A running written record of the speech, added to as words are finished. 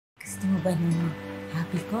Gusto mo ba ng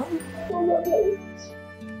happy ko?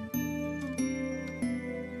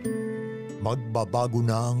 Magbabago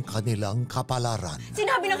na ang kanilang kapalaran.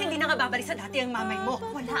 Sinabi nang hindi na babalik sa dati ang mamay mo.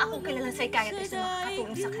 Wala akong kilalang psychiatrist na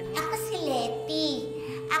makakatulong sa kanya. Ako si Letty.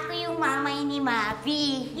 Ako yung mamay ni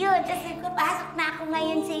Mavi. Yun, kasi papasok na ako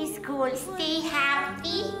ngayon sa school. Stay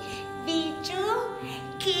happy, be true,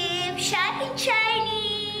 keep shining!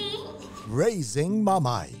 Raising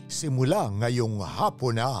Mamay, simula ngayong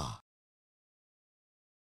hapon na.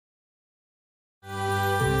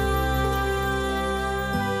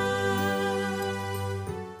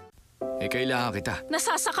 Kailangan kita.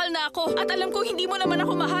 Nasasakal na ako at alam kong hindi mo naman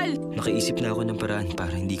ako mahal. Nakaisip na ako ng paraan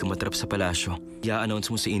para hindi ka matrap sa palasyo. I-announce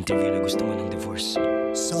mo sa interview na gusto mo ng divorce.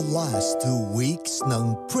 Sa last 2 weeks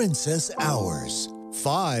ng Princess Hours,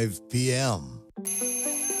 5 p.m.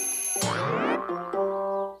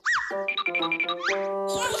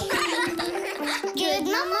 Good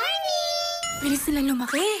morning! Bilis nilang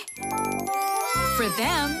lumaki. For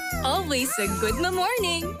them, always a good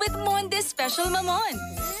morning with Monde Special Mamon.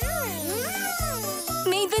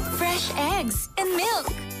 Made with fresh eggs and milk.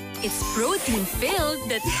 It's protein-filled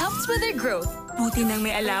that helps with their growth. Buti nang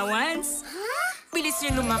may allowance. Bilis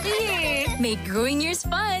nyo lumaki eh. Make growing years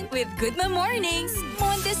fun with Good Mornings.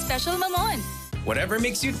 Monde Special Mamon. Whatever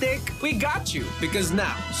makes you tick, we got you. Because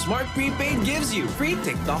now, Smart Prepaid gives you free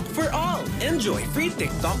TikTok for all. Enjoy free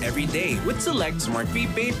TikTok every day with select Smart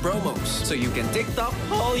Prepaid promos. So you can TikTok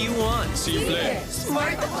all you want. Simple.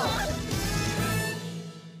 Smart ako.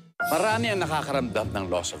 Marami ang nakakaramdam ng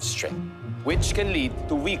loss of strength, which can lead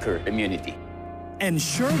to weaker immunity.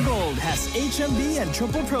 Ensure Gold has HMB and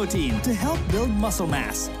triple protein to help build muscle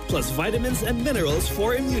mass, plus vitamins and minerals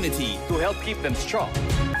for immunity To help keep them strong.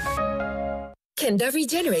 Can Dove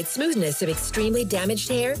regenerate smoothness of extremely damaged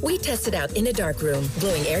hair? We test it out in a dark room.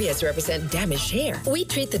 Glowing areas represent damaged hair. We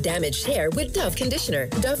treat the damaged hair with Dove conditioner.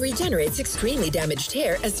 Dove regenerates extremely damaged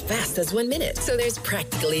hair as fast as 1 minute, so there's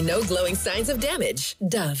practically no glowing signs of damage.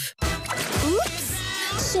 Dove. Oops!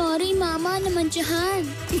 Sorry, Mama, namantsahan.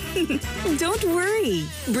 Don't worry.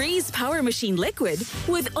 Breeze Power Machine Liquid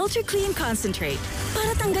with Ultra Clean Concentrate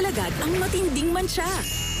para tanggal agad ang matinding mancha.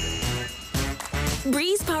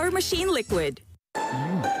 Breeze Power Machine Liquid.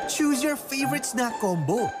 Choose your favorite snack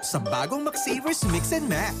combo sa bagong McSavers Mix and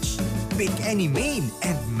Match. Pick any main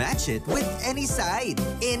and match it with any side.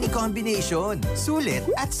 Any combination. Sulit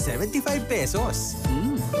at 75 pesos.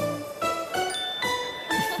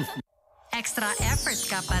 Extra effort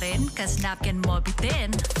ka pa rin kas napkin mo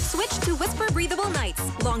bitin? Switch to Whisper Breathable Nights.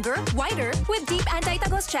 Longer, wider, with deep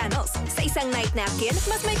anti-tagos channels. Sa isang night napkin,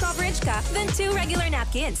 mas may coverage ka than 2 regular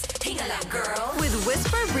napkins. Tinga lang, girl! With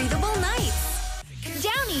Whisper Breathable Nights.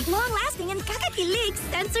 Downy, long-lasting and kakakilig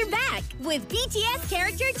sensor back with BTS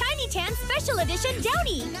Character Tiny Tan Special Edition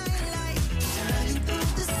Downy.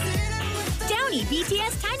 Downy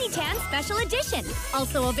BTS Tiny Tan Special Edition.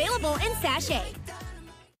 Also available in sachet.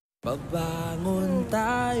 Pagbangon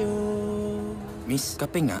tayo. Miss,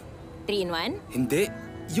 kape nga. 3-in-1? Hindi.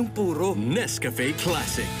 Yung puro. Nescafe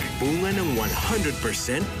Classic. Bunga ng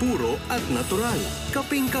 100% puro at natural.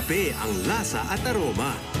 Kaping-kape ang lasa at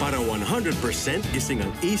aroma. Para 100% gising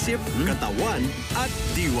ang isip, katawan at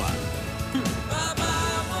diwa.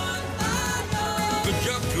 Good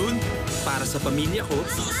job, June. Para sa pamilya ko.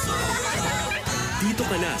 Dito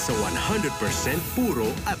ka na sa 100% puro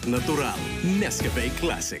at natural. Nescafe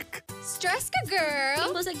Classic. Stress ka,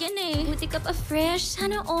 girl! Basag yan eh. Buti ka pa fresh.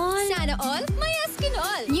 Sana all. Sana all? May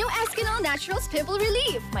Eskinol! New Eskinol Naturals Pimple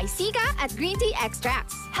Relief. May sika at green tea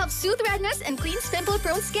extracts. Helps soothe redness and cleans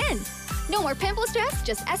pimple-prone skin. No more pimple stress,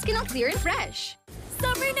 just Eskinol Clear and Fresh.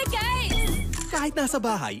 Summer na, guys! Kahit nasa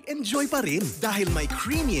bahay, enjoy pa rin. Dahil may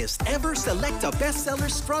creamiest ever Selecta bestseller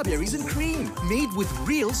strawberries and cream. Made with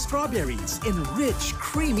real strawberries and rich,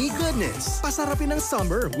 creamy goodness. Pasarapin ang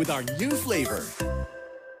summer with our new flavor.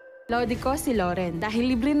 Lodi ko si Lauren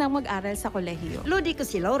dahil libre na mag-aral sa kolehiyo. Lodi ko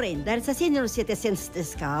si Lauren dahil sa senior citizens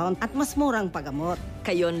discount at mas murang paggamot.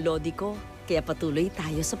 Kayo ang lodi ko, kaya patuloy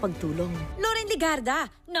tayo sa pagtulong. Lauren Ligarda,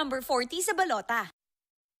 number 40 sa balota.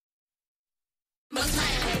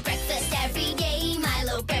 Milo breakfast every day.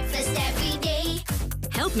 Milo breakfast every day.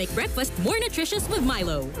 Help make breakfast more nutritious with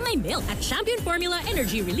Milo. May milk at champion formula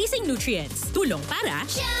energy-releasing nutrients. Tulong para...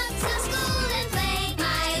 Jump to school and play.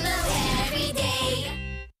 Milo every day.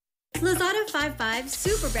 Lazada 55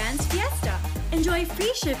 Super Brands Fiesta. Enjoy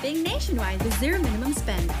free shipping nationwide with zero minimum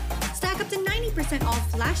spend. Stack up to 90% off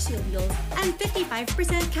flash sale deals and 55%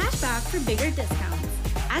 cash back for bigger discounts.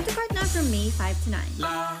 Add to cart now from May 5 to 9.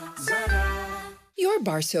 Lazada. Your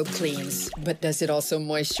bar soap cleans, but does it also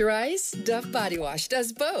moisturize? Dove Body Wash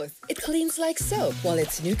does both. It cleans like soap, while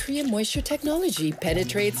its Nutrient Moisture technology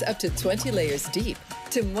penetrates up to 20 layers deep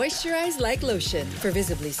to moisturize like lotion for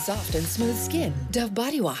visibly soft and smooth skin. Dove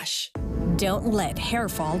Body Wash. Don't let hair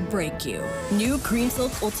fall break you. New Cream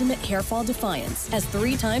Silk Ultimate Hair Fall Defiance has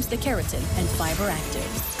 3 times the keratin and fiber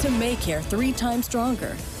actives to make hair 3 times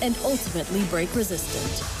stronger and ultimately break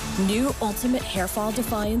resistant. New Ultimate Hair Fall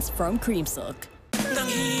Defiance from Cream Silk. Give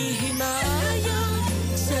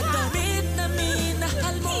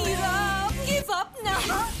up na!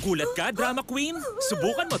 Gulat ka, Drama Queen?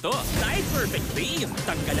 Subukan mo to. Tide Perfect Clean.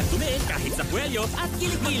 Tanggal ang dumi kahit sa kwelyo at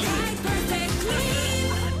kilikili. Tide Perfect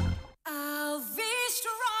Clean. I'll be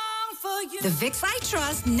strong for you. The Vicks I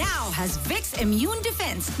Trust now has Vicks Immune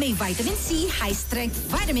Defense. May vitamin C, high-strength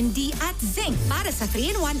vitamin D at zinc para sa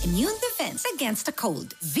 3-in-1 immune defense against a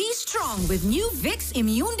cold. Be strong with new Vicks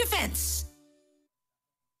Immune Defense.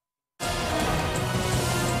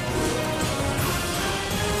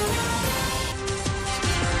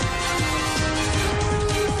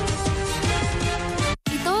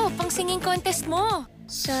 Singing contest mo.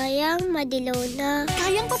 Sayang, madilaw na.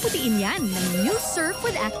 Kayang paputiin yan ng New Surf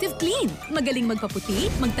with Active Clean. Magaling magpaputi,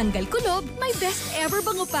 magtanggal kulob, may best ever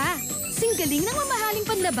bango pa. Singgaling ng mamahaling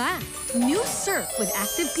panlaba. New Surf with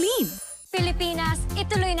Active Clean. Pilipinas,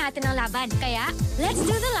 ituloy natin ang laban. Kaya, let's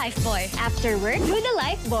do the Life Boy. After work, do the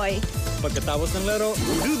Life Boy. Pagkatapos ng laro,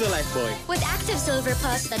 do the Life Boy. With Active Silver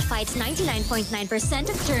Plus that fights 99.9%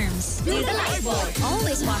 of germs. Do the Life Boy.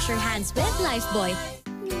 Always wash your hands with Life Boy.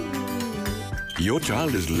 Your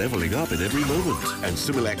child is leveling up in every moment, and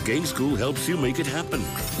Similac Game School helps you make it happen.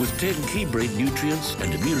 With 10 key brain nutrients and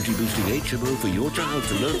immunity-boosting HMO for your child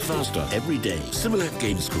to learn faster every day. Similac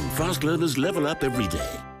Game School. Fast learners level up every day.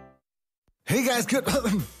 Hey guys, good.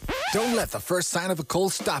 Don't let the first sign of a cold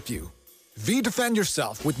stop you. V-Defend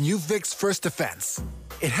yourself with new Vicks First Defense.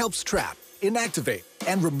 It helps trap, inactivate,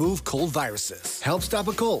 and remove cold viruses. Help stop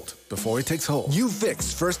a cold before it takes hold. New Vicks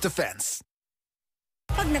First Defense.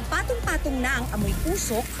 Pag nagpatong-patong na ang amoy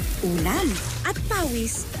usok, ulan, at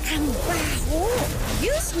pawis, ang baho.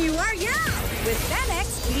 Use New Ariel with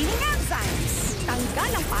 10X Cleaning Enzymes.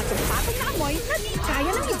 Tanggal ang patong-patong na amoy na di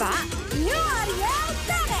kaya ng iba. New Ariel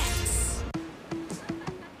 10X!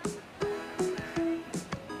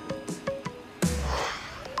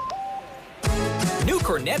 New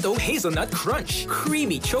Cornetto Hazelnut Crunch.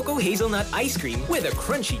 Creamy Choco Hazelnut Ice Cream with a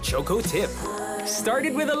crunchy Choco tip.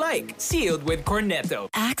 Started with a like, sealed with Cornetto.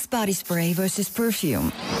 Axe body spray versus perfume.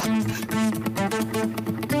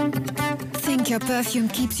 Think your perfume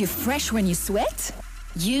keeps you fresh when you sweat?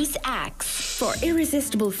 Use Axe for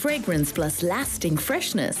irresistible fragrance plus lasting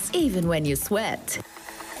freshness, even when you sweat.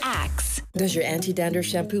 Axe. Does your anti-dandruff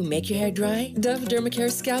shampoo make your hair dry? Dove Dermacare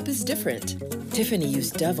scalp is different. Tiffany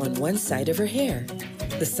used Dove on one side of her hair.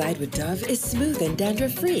 The side with Dove is smooth and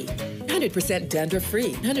dandruff-free. 100%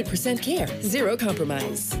 dandruff-free, 100% care, zero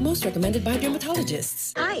compromise. Most recommended by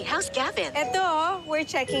dermatologists. Hi, how's Gavin? Eto, we're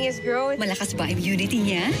checking his growth. Malakas ba immunity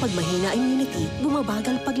niya? Pag mahina immunity,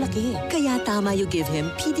 bumabagal paglaki. Kaya tama you give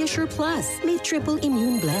him Pediasure Plus. May triple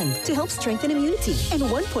immune blend to help strengthen immunity and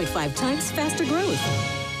 1.5 times faster growth.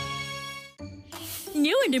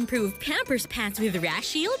 New and improved Pampers Pants with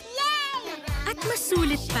Rash Shield. At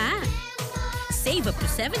masulit pa. Save up to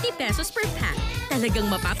 70 pesos per pack. Talagang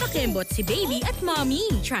mapapakembot si baby at mommy.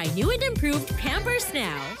 Try new and improved Pampers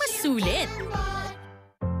now. Masulit!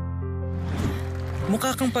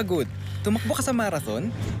 Mukha kang pagod. Tumakbo ka sa marathon?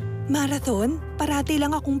 Marathon? Parati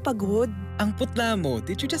lang akong pagod. Ang putla mo,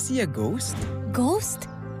 did you just see a ghost? Ghost?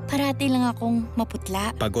 Parati lang akong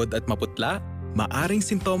maputla. Pagod at maputla? Maaring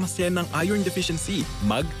sintomas yan ng iron deficiency.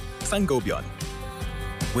 Sangobion.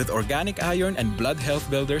 With organic iron and blood health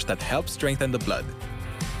builders that help strengthen the blood.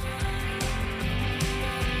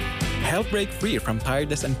 Help break free from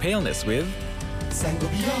tiredness and paleness with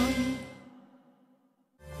Sangobion.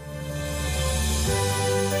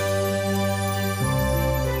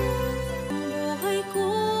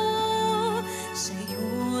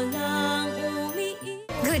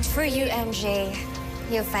 Good for you, MJ.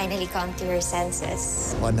 You finally come to your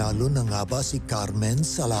senses. Panalo na nga ba si Carmen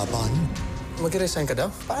sa laban? Mag-resign ka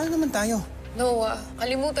daw? Paano naman tayo? Noah,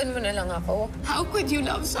 kalimutan mo na lang ako. How could you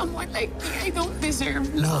love someone like me? I don't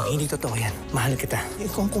deserve No, hindi totoo yan. Mahal kita.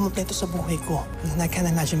 Ikaw ang kumpleto sa buhay ko. And I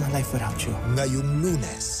can't imagine my life without you. Ngayong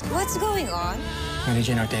Lunes. What's going on? Mary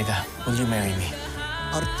Jane Ortega, will you marry me?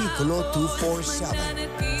 Artikulo 247,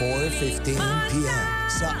 4:15 p.m.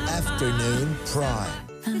 sa Afternoon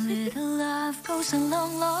Prime.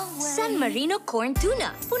 San Marino Corn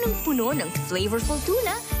Tuna. Punong-puno ng flavorful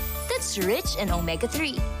tuna that's rich in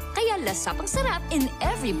omega-3. Kaya lasa pang sarap in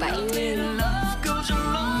every bite. Love goes a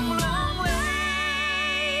long, long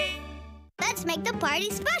way. Let's make the party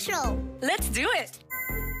special. Let's do it.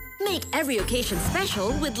 Make every occasion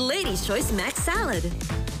special with Lady's Choice Max Salad.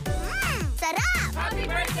 Sarap! Happy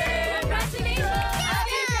birthday! Congratulations!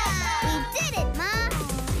 We did it, Ma!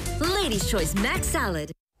 Lady's Choice Max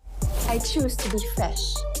Salad. I choose to be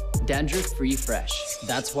fresh. Dandruff-free fresh.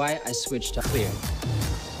 That's why I switched to Clear.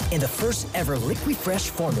 In the first ever Liquid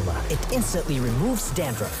Fresh formula, it instantly removes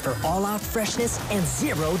dandruff for all-out freshness and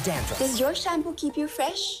zero dandruff. Does your shampoo keep you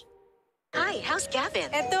fresh? Hi, how's Gavin?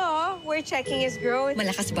 Eto, we're checking his growth.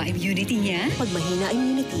 Malakas ba immunity niya? Pag mahina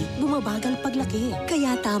immunity, bumabagal paglaki.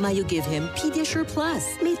 Kaya tama you give him Pediasure Plus.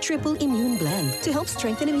 May triple immune blend to help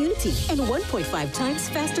strengthen immunity and 1.5 times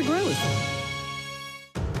faster growth.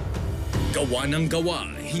 Gawa ng gawa,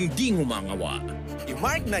 hindi ngumangawa.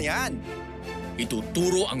 I-mark na yan!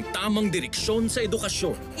 Ituturo ang tamang direksyon sa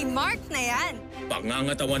edukasyon. I-mark na yan!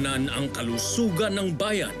 Pangangatawanan ang kalusugan ng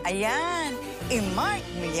bayan. Ayan! I-mark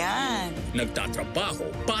mo yan! Nagtatrabaho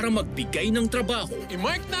para magbigay ng trabaho.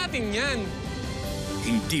 I-mark natin yan!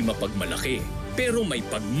 Hindi mapagmalaki, pero may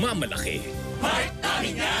pagmamalaki. Mark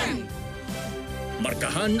namin yan!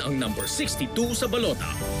 Markahan ang number 62 sa balota.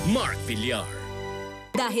 Mark Villar.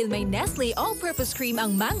 Dahil may Nestle All-Purpose Cream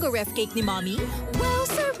ang Mango Ref Cake ni Mommy, wow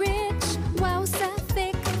sa rich, wow sa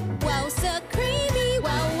thick, wow sa creamy,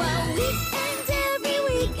 wow wow weekend every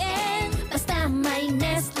weekend. Basta may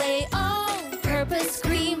Nestle All-Purpose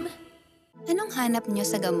Cream. Anong hanap nyo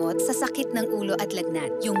sa gamot sa sakit ng ulo at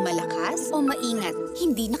lagnat? Yung malakas o maingat?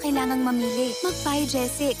 Hindi na kailangang mamili.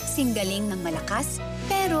 Mag-Biogesic. Singgaling ng malakas,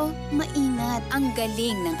 pero maingat. Ang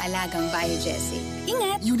galing ng alagang Biogesic.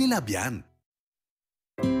 Ingat! Unilab yan.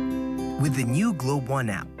 With the new Globe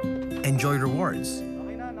One app, enjoy rewards,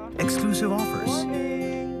 exclusive offers,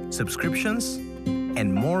 subscriptions,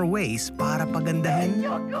 and more ways para pagandahin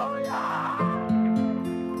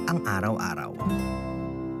ang araw-araw.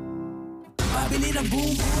 Pabili ng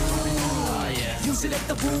boom boom, yung select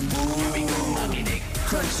na boom boom.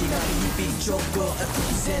 Crunchy na pinipig, choco at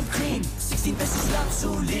cookies and cream. 16 pesos lang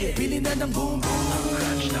sulit, bili na ng boom boom.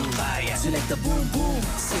 Crunch ng bayan, select na boom boom,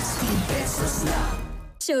 16 pesos lang.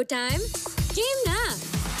 Showtime? Game na!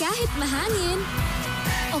 Kahit mahangin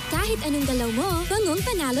o kahit anong galaw mo, bangong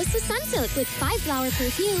panalo sa Sunsilk with 5-flower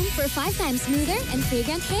perfume for 5 times smoother and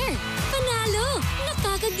fragrant hair. Panalo!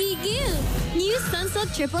 Nakakagigil! New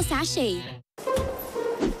Sunsilk Triple Sachet.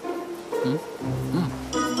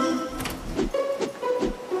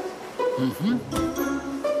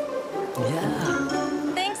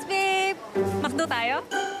 Yeah. Thanks, babe! Makdo tayo?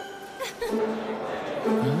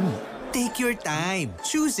 Take your time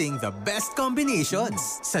choosing the best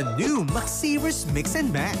combinations sa new McSavers Mix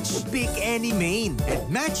and Match. Pick any main and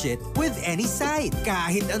match it with any side.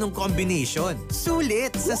 Kahit anong combination,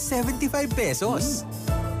 sulit sa 75 pesos.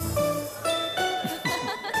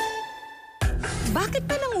 Bakit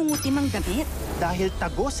pa nangungutim ang damit? Dahil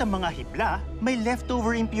tago sa mga hibla, may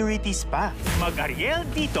leftover impurities pa. Mag-Ariel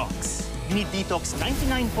Detox. Ni-detox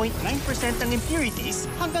 99.9% ng impurities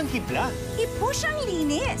hanggang hibla. I-push ang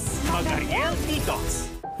linis. Mag-Ariel Detox.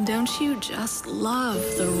 Don't you just love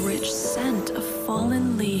the rich scent of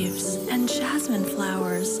fallen leaves and jasmine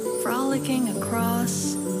flowers frolicking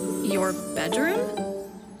across your bedroom?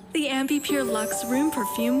 The Ambipure Luxe Room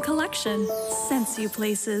Perfume Collection scents you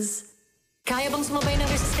places. Kaya bang sumabay ng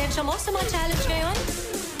resistensya mo sa mga challenge ngayon?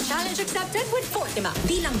 Challenge accepted with Fortima.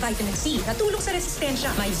 Bilang vitamin C na tulong sa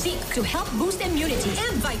resistensya. May zinc to help boost immunity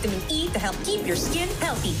and vitamin E to help keep your skin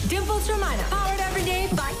healthy. Dimples Romana, powered every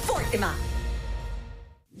day by Fortima.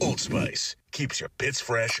 Old Spice keeps your bits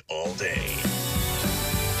fresh all day.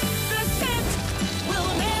 The scent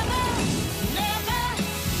will never, never,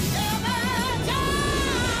 never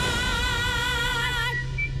die!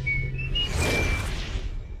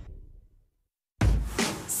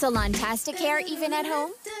 Salontastic hair even at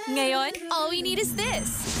home? Ngayon, all we need is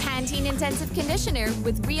this. Pantene Intensive Conditioner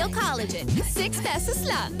with real collagen. 6 pesos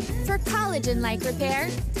lang. For collagen-like repair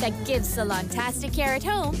that gives Salontastic hair at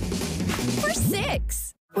home for 6.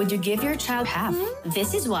 Would you give your child half?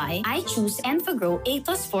 This is why I choose Enfagrow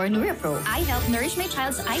A+4 NeuroPro. I help nourish my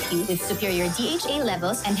child's IQ with superior DHA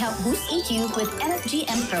levels and help boost EQ with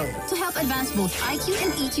NFGM Pro to help advance both IQ and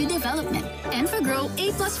EQ development. Enfagrow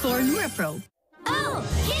A+4 NeuroPro. Oh,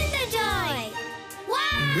 Kinder Joy!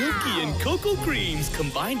 Wow! Milky and cocoa creams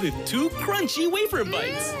combined with 2 crunchy wafer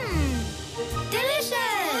bites. Delicious!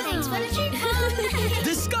 Thanks for the treat, Mom.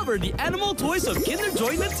 Discover the animal toys of Kinder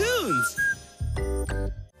Joy Natoons.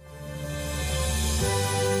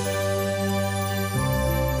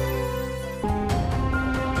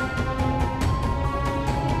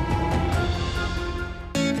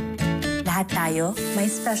 tayo, may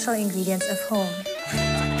special ingredients of home.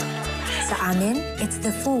 Sa amin, it's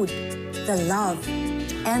the food, the love,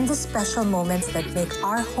 and the special moments that make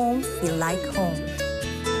our home feel like home.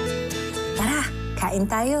 Tara, kain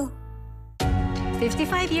tayo!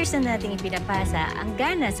 55 years na nating ipinapasa ang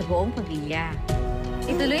gana sa buong pamilya.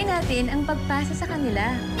 Ituloy natin ang pagpasa sa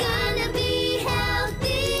kanila. Gonna be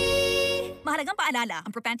healthy! Mahalagang paalala,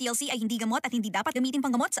 ang Propan TLC ay hindi gamot at hindi dapat gamitin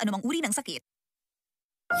panggamot sa anumang uri ng sakit.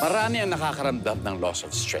 Marami ang nakakaramdam ng loss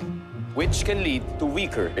of strength, which can lead to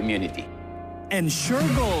weaker immunity. And Sure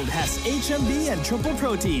Gold has HMB and triple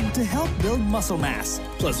protein to help build muscle mass,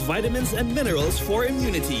 plus vitamins and minerals for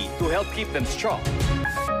immunity to help keep them strong.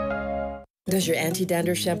 Does your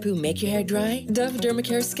anti-dandruff shampoo make your hair dry? Dove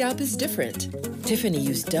Dermacare scalp is different. Tiffany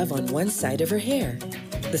used Dove on one side of her hair.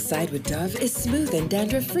 The side with Dove is smooth and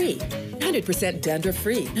dandruff-free. 100%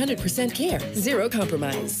 dandruff-free, 100% care, zero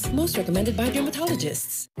compromise. Most recommended by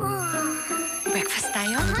dermatologists. Breakfast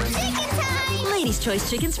tayo? Ladies' Choice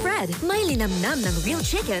Chicken Spread. May linamnam ng real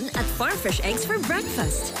chicken at farm fresh eggs for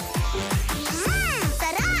breakfast.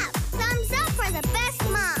 Sarap! Thumbs up for the best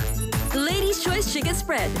mom! Ladies' Choice Chicken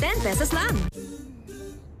Spread. 10 pesos lang.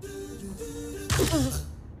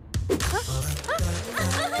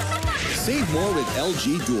 Save more with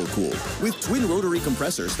LG Dual Cool, with twin rotary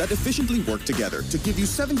compressors that efficiently work together to give you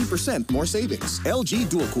 70% more savings. LG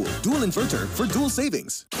Dual Cool, dual inverter for dual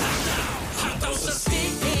savings. Hotdog sa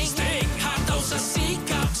steak, hotdog sa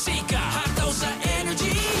sikap, hotdog sa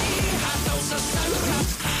energy, hotdog sa sarap,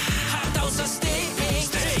 hotdog sa steak.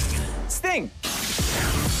 Sting!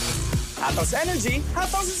 Hotdog sa energy,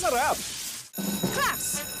 hotdog sa sarap.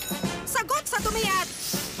 Class! Sagot sa tumiat!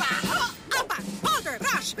 Baho! Apat! Powder!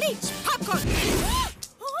 Rush! Bleach! Popcorn!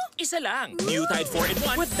 Isa lang. New Tide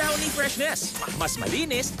 4-in-1 with Downy Freshness. Mas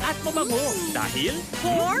malinis at mabango. Dahil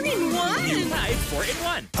 4-in-1! New Tide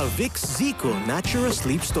 4-in-1. A Vicks Z-Cool Natural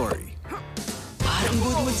Sleep Story. Parang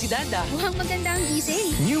good mood si Dada. Mukhang maganda ang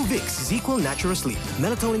gising. New Vicks Z-Cool Natural Sleep.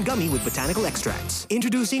 Melatonin gummy with botanical extracts.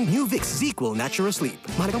 Introducing New Vicks Z-Cool Natural Sleep.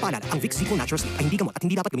 Mahalagang paalala, ang Vicks Z-Cool Natural Sleep ay hindi gamot at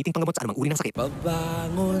hindi dapat gamitin panggamot sa anumang uri ng sakit.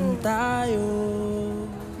 Pagbangon tayo.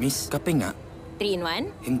 Miss, kape nga. 3-in-1?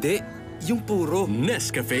 Hindi. Yung puro.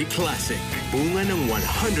 Nescafe Classic. Bunga ng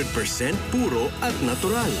 100% puro at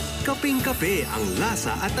natural. Kaping-kape ang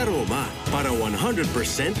lasa at aroma. Para 100%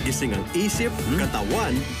 gising ang isip,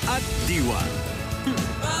 katawan at diwa.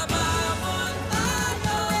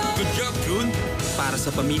 Good job, June. Para sa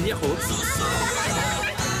pamilya ko.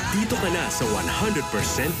 Dito ka na sa 100%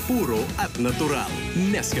 puro at natural.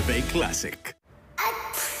 Nescafe Classic.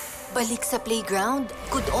 Balik sa playground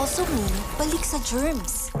could also mean balik sa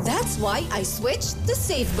germs. That's why I switched to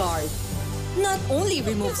Safeguard. Not only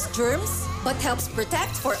removes germs, but helps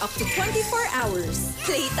protect for up to 24 hours.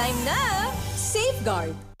 Playtime na!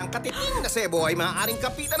 Safeguard. Ang katiting na sebo ay maaaring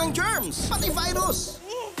kapitan ng germs, pati virus.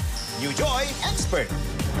 New Joy Expert.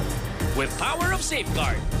 With power of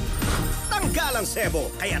Safeguard. Tanggal ang sebo,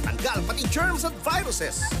 kaya tanggal pati germs at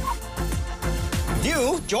viruses.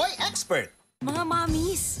 New Joy Expert. Mga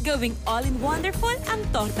mommies, gawing all-in-wonderful ang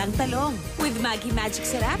tortang talong. With Maggi Magic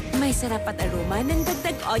Sarap, may sarap at aroma ng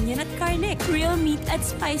dagdag onion at garlic, real meat at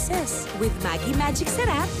spices. With Maggi Magic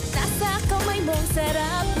Sarap, nasa kamay mong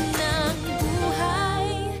sarap ng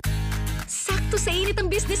buhay. Sakto sa init ang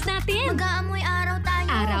business natin. Mag-aamoy araw tayo.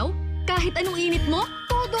 Araw? Kahit anong init mo,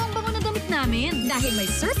 todo ang bango ng damit namin. Dahil may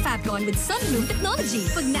Surf Fabcon with Sunbloom Technology.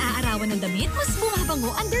 Pag naaarawan ng damit, mas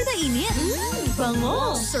bumabango under the init.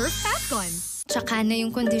 Bango! Surf Fabcon. Tsaka na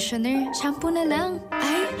yung conditioner. Shampoo na lang.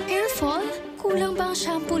 Ay, hair fall? Kulang bang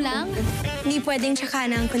shampoo lang? Hindi pwedeng tsaka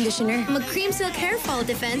na ang conditioner. Mag-Cream Silk Hair Fall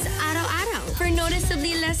Defense araw-araw. For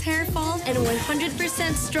noticeably less hair fall and 100%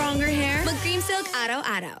 stronger hair, mag-Cream Silk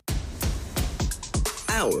araw-araw.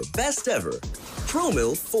 Our best ever.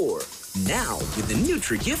 Promil 4. Now with the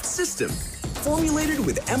NutriGift system. Formulated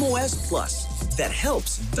with MOS Plus. That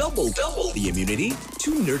helps double the immunity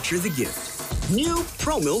to nurture the gift. New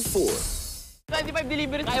Promil 4. 25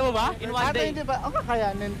 delivery. Kaya mo ba? In one day? Ang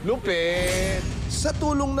kakayanin. Lupit! Sa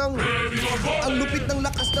tulong ng ang lupit ng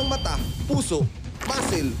lakas ng mata, puso,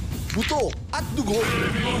 muscle, buto, at dugo.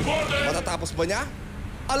 Matatapos ba niya?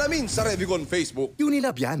 Alamin sa Revicon Facebook.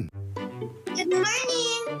 Unilab yan. Good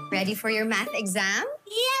morning! Ready for your math exam?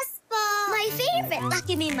 Yes po! My favorite,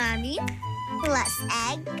 Lucky Me Mommy. Plus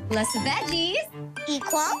egg. Plus veggies.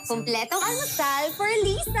 Equals. Kompletong almusal for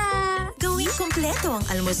Lisa. Gawing kompleto ang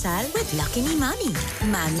almusal with Lucky Me Mommy.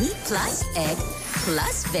 Mommy plus egg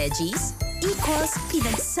plus veggies equals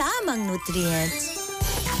pinagsamang nutrients.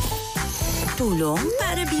 Tulong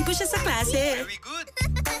para bibo siya sa klase. Very good.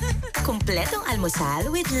 Kompletong almusal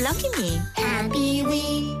with Lucky Me. Happy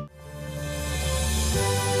Week.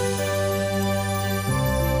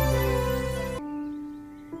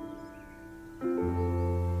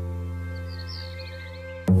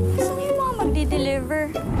 Saan yung mga magdi-deliver?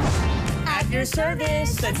 At your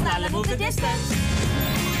service, let's Lalamove the distance.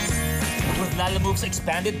 With Lalamove's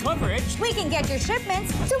expanded coverage, We can get your shipments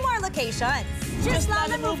to more locations. just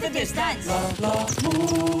Lalamove the distance.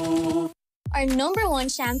 Our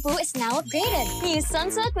 #1 shampoo is now upgraded. New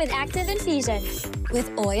Sunsilk with Active Infusion.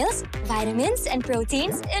 With oils, vitamins, and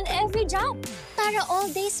proteins in every drop. Para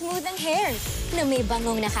all-day smoothing hair. Na may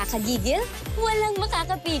bangong nakakagigil, walang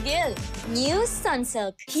makakapigil. New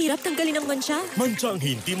Sunsilk. Hirap tanggalin ang mancha. Manchang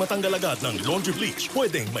hindi matanggal agad ng laundry bleach.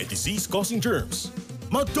 Pwedeng may disease-causing germs.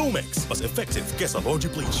 Mag-Domex, mas effective kesa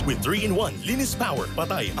laundry bleach with 3-in-1 linis power.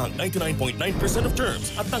 Patay ang 99.9% of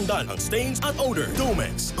germs at tanggal ang stains at odor.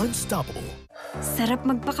 Domex, unstoppable. Sarap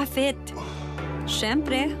magpaka-fit.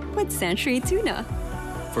 Siyempre, with Century Tuna.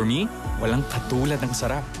 For me, walang katulad ng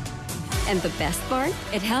sarap. And the best part,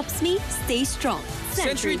 it helps me stay strong.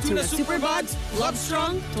 Century Tuna Superbuds, Love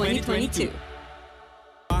Strong 2022.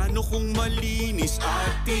 Paano kung malinis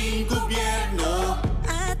ating gobyerno?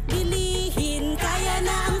 At bilihin kaya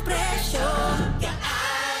na ang presyo.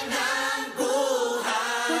 Gaan ang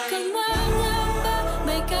buhay. Huwag kang mangamba,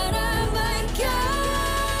 may karaman ka.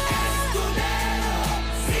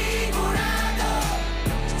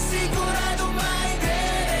 Sigurado may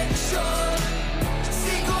direksyon.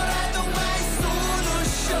 Siguradong may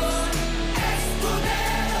solusyon.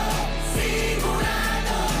 Escudero,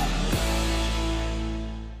 sigurado.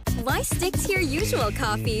 Why stick to your usual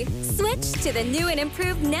coffee? Switch to the new and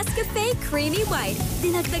improved Nescafe Creamy White.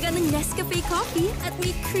 Dinagdagan ng Nescafe coffee at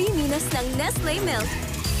may creaminess ng Nestle milk.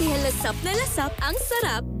 Kaya lasap na lasap ang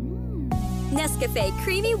sarap. Nescafe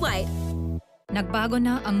Creamy White. Nagbago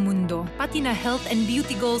na ang mundo, pati na health and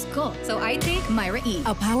beauty goals ko. So I take Myra E.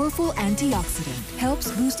 A powerful antioxidant helps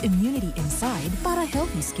boost immunity inside para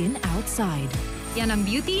healthy skin outside. Yan ang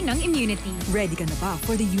beauty ng immunity. Ready ka na ba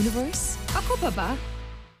for the universe? Ako pa ba?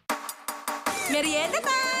 Merienda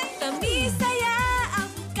time! Tamis saya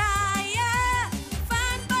ang kaya.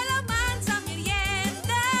 Fan palaman sa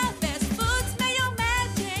merienda. Best foods na yung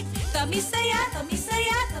magic. Tamis saya, tamis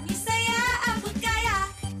saya, tamis saya ang kaya.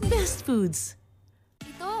 Best foods.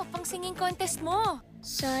 Ito, pang singing contest mo.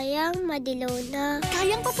 Sayang, madilaw na.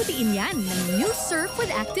 Kayang paputiin yan ng New Surf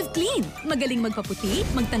with Active Clean. Magaling magpaputi,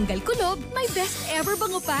 magtanggal kulob, may best ever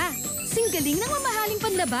bango pa. Singgaling ng mamahaling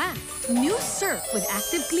panlaba. New Surf with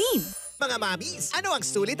Active Clean. Mga mommies, ano ang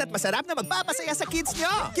sulit at masarap na magpapasaya sa kids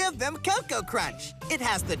nyo? Give them Cocoa Crunch. It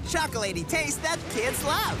has the chocolatey taste that kids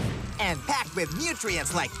love. And packed with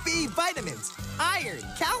nutrients like B vitamins, iron,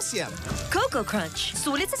 calcium. Cocoa Crunch.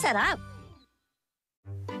 Sulit sa sarap.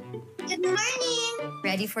 Good morning!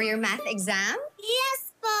 Ready for your math exam?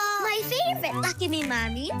 Yes po! My favorite, Lucky Me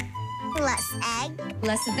Mommy. Plus egg.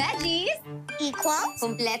 Plus veggies. Equals.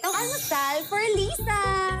 Kompletong almusal for Lisa.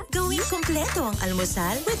 Gawing kompleto ang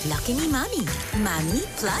almusal with Lucky Me Mommy. Mommy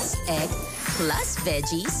plus egg plus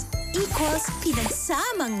veggies equals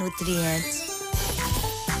pinagsamang nutrients.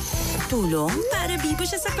 Tulong para bibo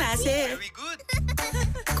siya sa klase. Very good.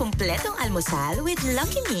 Kompletong almusal with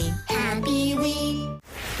Lucky Me. Happy week.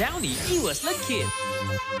 Downy Iwas Lagkit.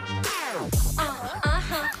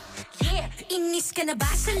 Yeah, inis ka na ba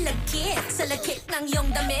sa lagkit? Sa lagkit ng iyong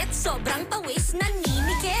damit, sobrang pawis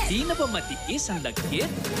naninigit. Di na ba matiis ang lagkit?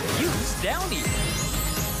 Use Downy.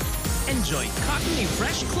 Enjoy cottony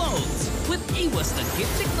fresh clothes with Iwas Lagkit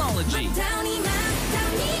technology. Downy na,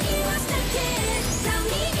 Downy Iwas Lagkit.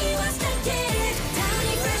 Downy Iwas Lagkit.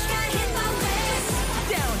 Downy fresh kahit pawis.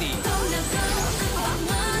 Downy. Go na go, ang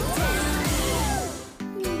mga Downy.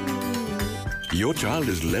 Your child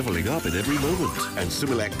is leveling up in every moment, and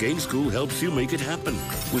Similac Game School helps you make it happen.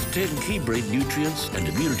 With 10 key brain nutrients and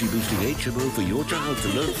immunity-boosting HMO for your child to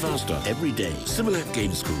learn faster every day. Similac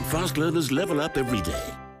Game School. Fast learners level up every day.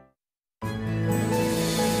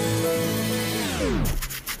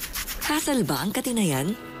 Hassle ba ang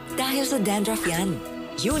katinayan? Dahil sa dandruff yan.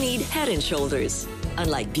 You need Head & Shoulders.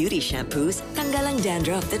 Unlike beauty shampoos, tanggal ang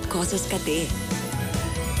dandruff that causes kate.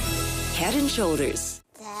 Head & Shoulders.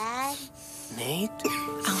 Dad? Nate?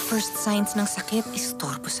 Ang first signs ng sakit,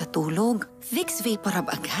 istorbo sa tulog. Vicks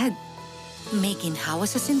Vaporub agad. May ginhawa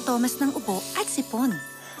sa sintomas ng ubo at sipon.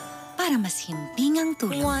 Para mas himbing ang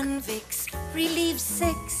tulog. One Vicks relieves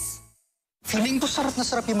 6. Feeling ko sarap na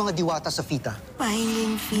sarap yung mga diwata sa fita.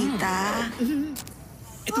 Pahinging fita.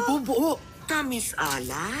 Ito po buo. Tamis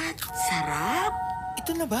alat. Sarap.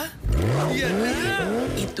 Ito na ba? Yan na!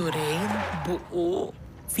 Ito rin. Buo.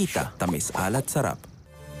 Fita, tamis, alat, sarap.